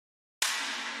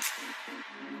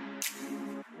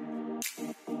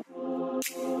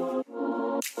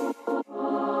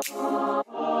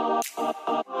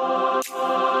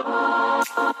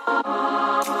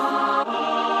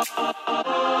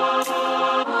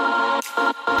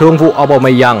Thương vụ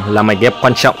Aubameyang là mảnh ghép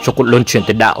quan trọng cho cuộc luân chuyển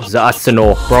tiền đạo giữa Arsenal,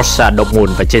 Borussia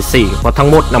Dortmund và Chelsea vào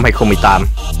tháng 1 năm 2018.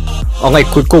 Ở ngày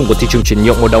cuối cùng của thị trường chuyển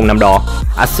nhượng mùa đông năm đó,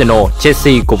 Arsenal,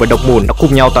 Chelsea cùng với Dortmund đã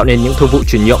cùng nhau tạo nên những thương vụ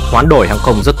chuyển nhượng hoán đổi hàng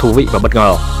không rất thú vị và bất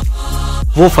ngờ.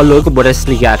 Vua phá lưới của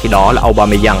Bundesliga khi đó là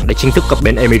Aubameyang đã chính thức cập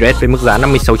bến Emirates với mức giá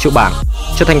 56 triệu bảng,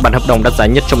 trở thành bản hợp đồng đắt giá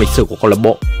nhất trong lịch sử của câu lạc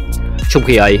bộ. Trong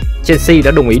khi ấy, Chelsea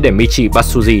đã đồng ý để Michy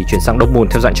Batshuayi chuyển sang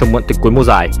Dortmund theo dạng cho mượn từ cuối mùa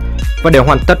giải. Và để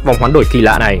hoàn tất vòng hoán đổi kỳ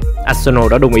lạ này, Arsenal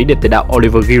đã đồng ý để tiền đạo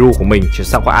Oliver Giroud của mình chuyển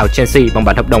sang quả áo Chelsea bằng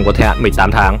bản hợp đồng có thời hạn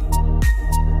 18 tháng.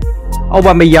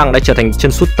 Aubameyang đã trở thành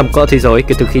chân sút tầm cỡ thế giới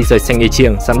kể từ khi rời Saint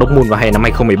Etienne sang Dortmund vào hè năm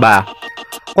 2013.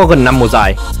 Qua gần 5 mùa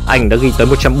giải, anh đã ghi tới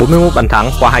 141 bàn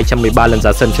thắng qua 213 lần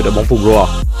ra sân cho đội bóng vùng Ruhr.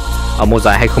 Ở mùa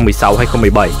giải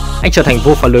 2016-2017, anh trở thành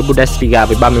vua phá lưới Bundesliga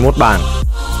với 31 bàn.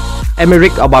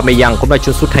 Emerick Aubameyang cũng là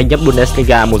chân sút hay nhất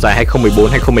Bundesliga mùa giải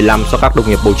 2014-2015 do các đồng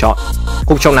nghiệp bầu chọn.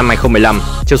 Cũng trong năm 2015,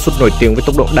 chân sút nổi tiếng với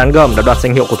tốc độ đáng gờm đã đoạt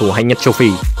danh hiệu cầu thủ hay nhất châu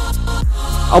Phi.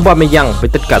 Aubameyang với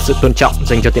tất cả sự tôn trọng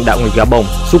dành cho tiền đạo người Gabon,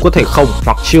 dù có thể không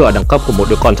hoặc chưa ở đẳng cấp của một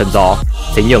đứa con thần gió,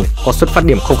 thế nhưng có xuất phát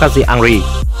điểm không khác gì Henry.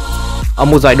 Ở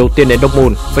mùa giải đầu tiên đến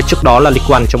Dortmund và trước đó là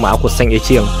Ligue 1 trong áo của Saint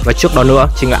Etienne và trước đó nữa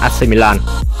chính là AC Milan.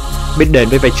 Biết đến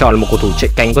với vai trò là một cầu thủ chạy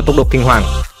cánh có tốc độ kinh hoàng,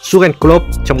 Jurgen Klopp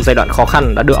trong giai đoạn khó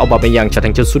khăn đã đưa Aubameyang trở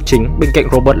thành chân sút chính bên cạnh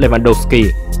Robert Lewandowski.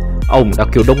 Ông đã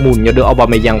cứu Dortmund nhờ đưa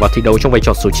Aubameyang vào thi đấu trong vai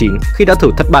trò số 9 khi đã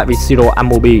thử thất bại với Ciro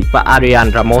Immobile và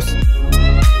Adrian Ramos.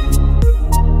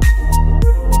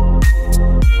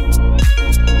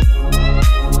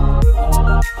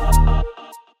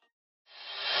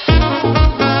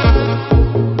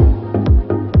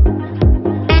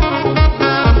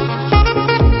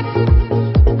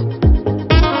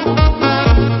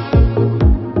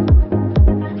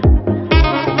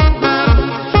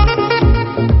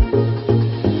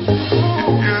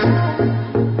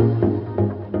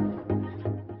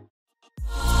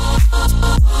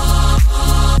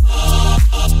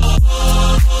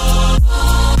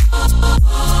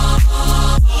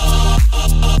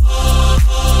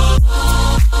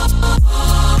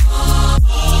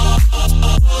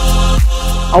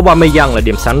 Aubameyang là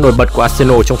điểm sáng nổi bật của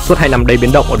Arsenal trong suốt 2 năm đầy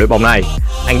biến động ở đội bóng này.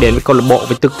 Anh đến với câu lạc bộ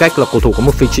với tư cách là cầu thủ có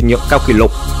một phí chuyển nhượng cao kỷ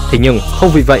lục. Thế nhưng không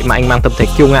vì vậy mà anh mang tâm thế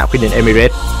kiêu ngạo khi đến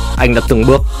Emirates. Anh đã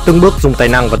từng bước dùng tài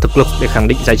năng và thực lực để khẳng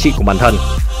định giá trị của bản thân.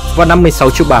 Và 56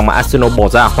 triệu bảng mà Arsenal bỏ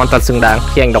ra hoàn toàn xứng đáng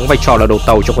khi anh đóng vai trò là đầu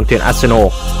tàu cho con thuyền Arsenal.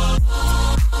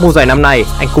 Mùa giải năm nay,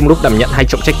 anh cùng lúc đảm nhận 2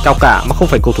 trọng trách cao cả mà không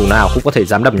phải cầu thủ nào cũng có thể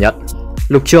dám đảm nhận.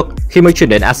 Lúc trước, khi mới chuyển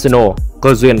đến Arsenal,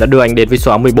 cơ duyên đã đưa anh đến với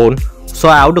số áo 14. Số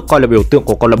áo được coi là biểu tượng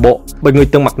của câu lạc bộ bởi người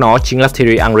từng mặc nó chính là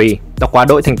Thierry Henry, đã quá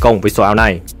đỗi thành công với số áo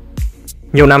này.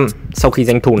 Nhiều năm sau khi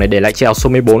danh thủ này để lại chiếc áo số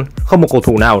 14, không một cầu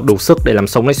thủ nào đủ sức để làm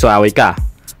sống lấy số áo ấy cả.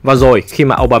 Và rồi khi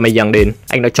mà Aubameyang đến,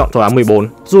 anh đã chọn số áo 14,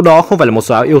 dù đó không phải là một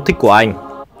số áo yêu thích của anh.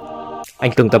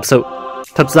 Anh từng tâm sự,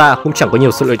 thật ra cũng chẳng có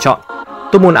nhiều sự lựa chọn.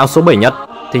 Tôi muốn áo số 7 nhất,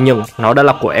 thế nhưng nó đã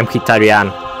là của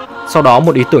Mkhitaryan. Sau đó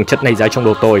một ý tưởng chợt nảy ra trong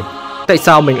đầu tôi. Tại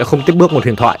sao mình lại không tiếp bước một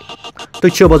huyền thoại?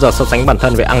 Tôi chưa bao giờ so sánh bản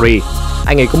thân với Henry.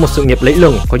 Anh ấy có một sự nghiệp lẫy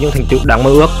lừng, có những thành tựu đáng mơ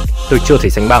ước, tôi chưa thể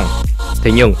sánh bằng.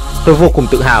 Thế nhưng tôi vô cùng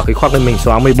tự hào khi khoác lên mình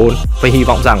số áo 14 và hy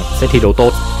vọng rằng sẽ thi đấu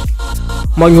tốt.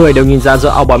 Mọi người đều nhìn ra giữa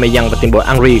Aubameyang và tiền bối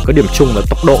Henry có điểm chung là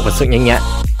tốc độ và sự nhanh nhẹn.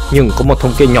 Nhưng có một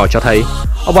thống kê nhỏ cho thấy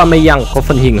Aubameyang có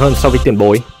phần nhỉnh hơn so với tiền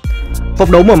bối.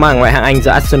 Vòng đấu mở màn ngoại hạng Anh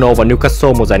giữa Arsenal và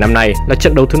Newcastle mùa giải năm nay là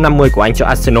trận đấu thứ 50 của anh cho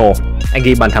Arsenal. Anh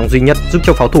ghi bàn thắng duy nhất giúp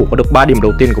cho pháo thủ có được 3 điểm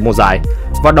đầu tiên của mùa giải,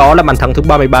 và đó là bàn thắng thứ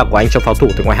 33 của anh cho pháo thủ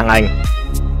từ ngoại hạng Anh.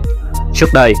 Trước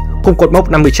đây, cùng cột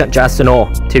mốc 50 trận cho Arsenal,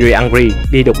 Thierry Henry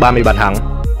ghi được 30 bàn thắng.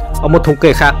 Ở một thống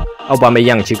kê khác,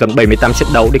 Aubameyang chỉ cần 78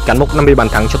 trận đấu để cán mốc 50 bàn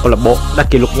thắng cho câu lạc bộ, đạt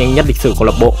kỷ lục nhanh nhất lịch sử câu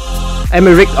lạc bộ.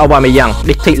 Emerick Aubameyang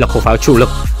đích thị là khẩu pháo chủ lực,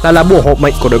 là lá bùa hộ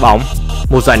mệnh của đội bóng.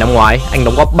 Mùa giải năm ngoái, anh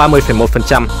đóng góp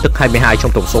 30,1%, tức 22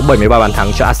 trong tổng số 73 bàn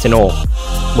thắng cho Arsenal.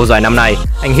 Mùa giải năm nay,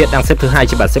 anh hiện đang xếp thứ 2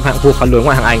 trên bảng xếp hạng vua phá lưới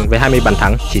ngoại hạng Anh với 20 bàn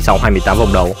thắng chỉ sau 28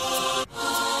 vòng đấu.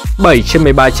 7 trên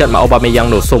 13 trận mà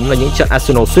Aubameyang nổ súng là những trận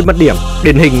Arsenal suýt mất điểm,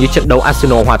 điển hình như trận đấu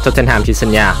Arsenal hòa Tottenham trên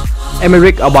sân nhà.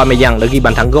 Emerick Aubameyang đã ghi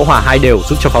bàn thắng gỡ hòa 2 đều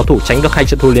giúp cho pháo thủ tránh được 2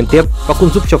 trận thua liên tiếp và cũng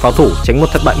giúp cho pháo thủ tránh một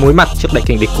thất bại muối mặt trước đại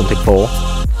kình địch cùng thành phố.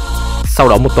 Sau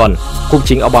đó một tuần, cũng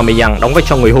chính Aubameyang đóng vai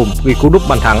trò người hùng ghi cú đúp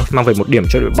bàn thắng mang về một điểm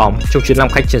cho đội bóng trong chuyến làm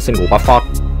khách trên sân của Watford.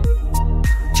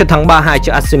 Trận thắng 3-2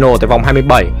 trước Arsenal tại vòng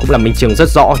 27 cũng là minh chứng rất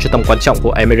rõ cho tầm quan trọng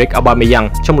của Emerick Aubameyang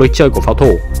trong lối chơi của pháo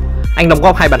thủ. Anh đóng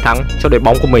góp 2 bàn thắng cho đội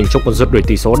bóng của mình trong cuộc rượt đuổi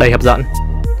tỷ số đầy hấp dẫn.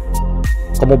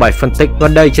 Có một bài phân tích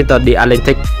gần đây trên tờ The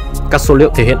Atlantic, Các số liệu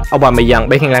thể hiện Aubameyang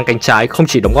bên hành lang cánh trái không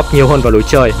chỉ đóng góp nhiều hơn vào lối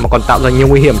chơi mà còn tạo ra nhiều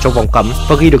nguy hiểm trong vòng cấm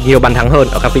và ghi được nhiều bàn thắng hơn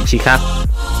ở các vị trí khác.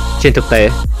 Trên thực tế,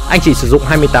 anh chỉ sử dụng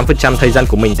 28% thời gian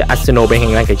của mình tại Arsenal bên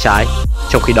hành lang cánh trái.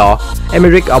 Trong khi đó,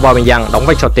 Emerick Aubameyang đóng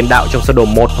vai trò tiền đạo trong sơ đồ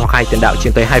 1 hoặc 2 tiền đạo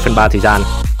chiếm tới 2/3 thời gian.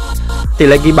 Tỷ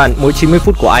lệ ghi bàn mỗi 90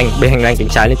 phút của anh bên hành lang cánh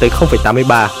trái lên tới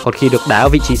 0,83, còn khi được đá ở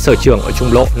vị trí sở trường ở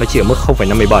trung lộ nó chỉ ở mức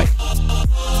 0,57.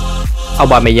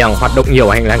 Aubameyang hoạt động nhiều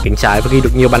ở hành lang cánh trái và ghi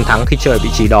được nhiều bàn thắng khi chơi ở vị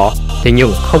trí đó. Thế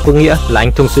nhưng không có nghĩa là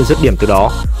anh thường xuyên dứt điểm từ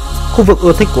đó. Khu vực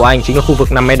ưa thích của anh chính là khu vực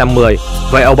 5m50.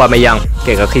 Vậy Aubameyang,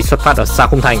 kể cả khi xuất phát ở xa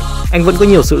khung thành, anh vẫn có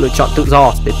nhiều sự lựa chọn tự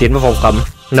do để tiến vào vòng cấm,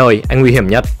 nơi anh nguy hiểm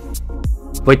nhất.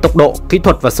 Với tốc độ, kỹ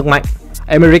thuật và sức mạnh,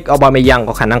 Emerick Aubameyang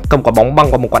có khả năng cầm quả bóng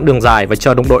băng qua một quãng đường dài và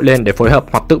chờ đồng đội lên để phối hợp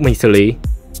hoặc tự mình xử lý.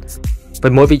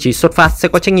 Với mỗi vị trí xuất phát sẽ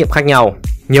có trách nhiệm khác nhau,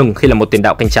 nhưng khi là một tiền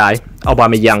đạo cánh trái,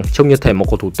 Aubameyang trông như thể một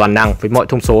cầu thủ toàn năng với mọi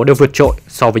thông số đều vượt trội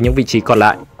so với những vị trí còn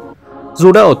lại.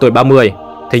 Dù đã ở tuổi 30,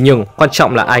 thế nhưng quan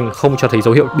trọng là anh không cho thấy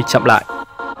dấu hiệu bị chậm lại.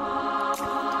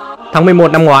 Tháng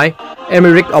 11 năm ngoái,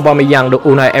 Emerick Aubameyang được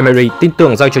Unai Emery tin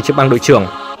tưởng giao cho chiếc băng đội trưởng.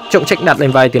 Trọng trách đặt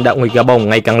lên vai tiền đạo người Gabon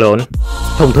ngày càng lớn.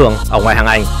 Thông thường ở ngoài hàng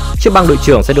Anh, chiếc băng đội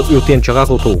trưởng sẽ được ưu tiên cho các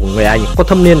cầu thủ của người Anh có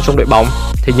thâm niên trong đội bóng.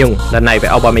 Thế nhưng lần này với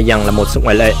Aubameyang là một sự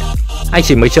ngoại lệ. Anh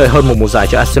chỉ mới chơi hơn một mùa giải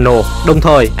cho Arsenal, đồng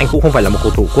thời anh cũng không phải là một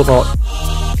cầu thủ quốc nội.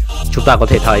 Chúng ta có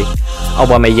thể thấy,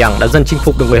 Aubameyang đã dần chinh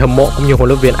phục được người hâm mộ cũng như huấn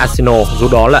luyện viên Arsenal, dù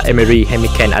đó là Emery hay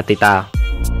Mikel Arteta.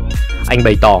 Anh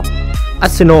bày tỏ,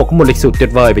 Arsenal có một lịch sử tuyệt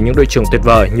vời với những đội trưởng tuyệt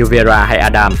vời như Vieira hay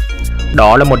Adam.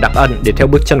 Đó là một đặc ân để theo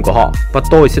bước chân của họ và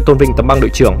tôi sẽ tôn vinh tấm băng đội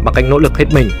trưởng bằng cách nỗ lực hết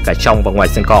mình cả trong và ngoài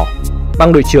sân cỏ.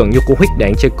 Băng đội trưởng như cú hích để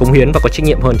anh chơi cống hiến và có trách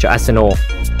nhiệm hơn cho Arsenal.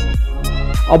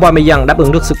 Aubameyang đáp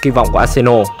ứng được sự kỳ vọng của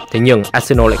Arsenal, thế nhưng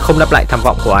Arsenal lại không đáp lại tham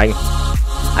vọng của anh.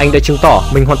 Anh đã chứng tỏ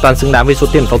mình hoàn toàn xứng đáng với số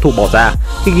tiền pháo thủ bỏ ra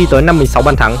khi ghi tới 56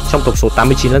 bàn thắng trong tổng số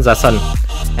 89 lần ra sân.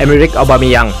 Emerick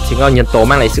Aubameyang chính là nhân tố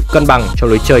mang lại sự cân bằng cho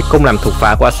lối chơi công làm thủ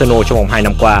phá của Arsenal trong vòng 2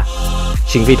 năm qua.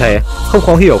 Chính vì thế, không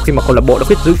khó hiểu khi mà câu lạc bộ đã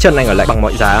quyết giữ chân anh ở lại bằng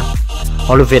mọi giá.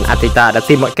 Huấn luyện viên Arteta đã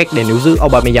tìm mọi cách để níu giữ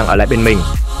Aubameyang ở lại bên mình.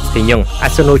 Thế nhưng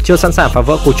Arsenal chưa sẵn sàng phá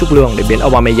vỡ cấu trúc lương để biến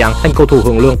Aubameyang thành cầu thủ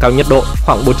hưởng lương cao nhất độ,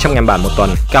 khoảng 400.000 bảng một tuần,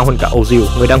 cao hơn cả Ozil,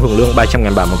 người đang hưởng lương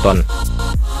 300.000 bảng một tuần.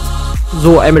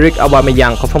 Dù Emerick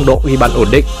Aubameyang có phong độ ghi bàn ổn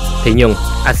định, thế nhưng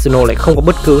Arsenal lại không có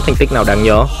bất cứ thành tích nào đáng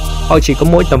nhớ. Họ chỉ có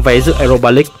mỗi tấm vé dự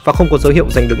Europa League và không có dấu hiệu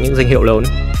giành được những danh hiệu lớn.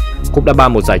 Cũng đã 3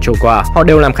 mùa giải trôi qua, họ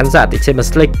đều làm khán giả tại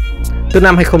Champions League. Từ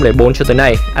năm 2004 cho tới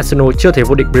nay, Arsenal chưa thể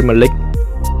vô địch Premier League.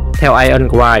 Theo Ian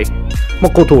Wright, một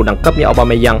cầu thủ đẳng cấp như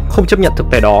Aubameyang không chấp nhận thực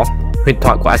tế đó. Huyền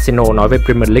thoại của Arsenal nói với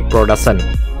Premier League Production: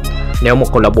 nếu một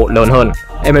câu lạc bộ lớn hơn,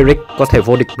 Emerick có thể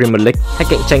vô địch Premier League hay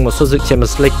cạnh tranh một suất dự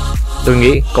Champions League, tôi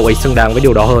nghĩ cậu ấy xứng đáng với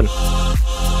điều đó hơn.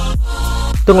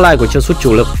 Tương lai của chân sút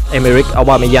chủ lực Emerick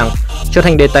Aubameyang trở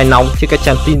thành đề tài nóng trên các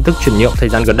trang tin tức chuyển nhượng thời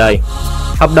gian gần đây.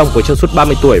 Hợp đồng của chân sút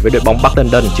 30 tuổi với đội bóng Bắc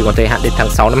London chỉ còn thời hạn đến tháng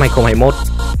 6 năm 2021.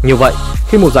 Như vậy,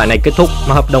 khi mùa giải này kết thúc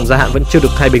mà hợp đồng gia hạn vẫn chưa được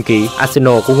hai bên ký,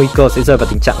 Arsenal có nguy cơ sẽ rơi vào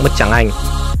tình trạng mất trắng Anh.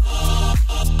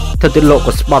 Theo tiết lộ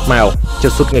của Sportmail,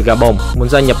 chân sút người Gabon muốn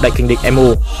gia nhập đại kình địch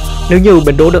MU. Nếu như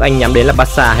bến đỗ được anh nhắm đến là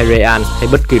Barca hay Real hay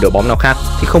bất kỳ đội bóng nào khác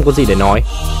thì không có gì để nói.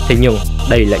 Thế nhưng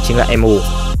đây lại chính là MU.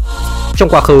 Trong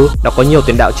quá khứ đã có nhiều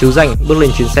tiền đạo trứ danh bước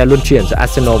lên chuyến xe luân chuyển giữa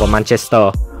Arsenal và Manchester.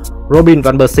 Robin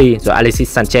van Persie rồi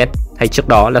Alexis Sanchez, hay trước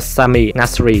đó là Sami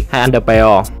Nasri hay Ander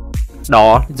Peor.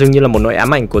 Đó dường như là một nỗi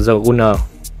ám ảnh của The Gunner.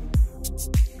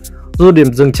 Dù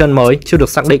điểm dừng chân mới chưa được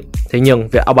xác định, thế nhưng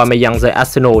việc Aubameyang rời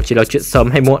Arsenal chỉ là chuyện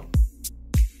sớm hay muộn.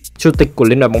 Chủ tịch của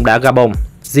Liên đoàn bóng đá Gabon,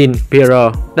 PIERRE,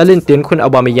 đã lên tiếng khuyên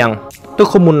Aubameyang: tôi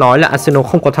không muốn nói là Arsenal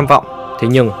không có tham vọng, thế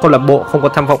nhưng câu lạc bộ không có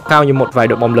tham vọng cao như một vài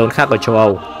đội bóng lớn khác ở châu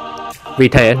Âu. Vì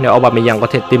thế, nếu Aubameyang có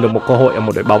thể tìm được một cơ hội ở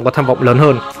một đội bóng có tham vọng lớn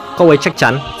hơn, cậu ấy chắc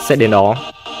chắn sẽ đến đó.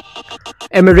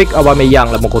 Emerick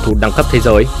Aubameyang là một cầu thủ đẳng cấp thế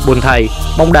giới. Buồn thay,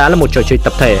 bóng đá là một trò chơi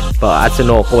tập thể và ở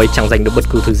Arsenal cậu ấy chẳng giành được bất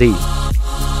cứ thứ gì.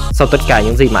 Sau tất cả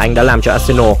những gì mà anh đã làm cho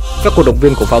Arsenal, các cổ động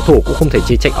viên của pháo thủ cũng không thể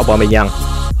chê trách Aubameyang.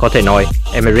 Có thể nói,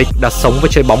 Emerick đã sống và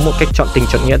chơi bóng một cách trọn tình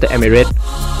trọn nghĩa tại Emirates.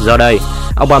 Giờ đây,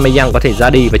 Aubameyang có thể ra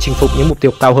đi và chinh phục những mục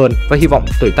tiêu cao hơn và hy vọng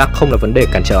tuổi tác không là vấn đề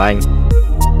cản trở anh.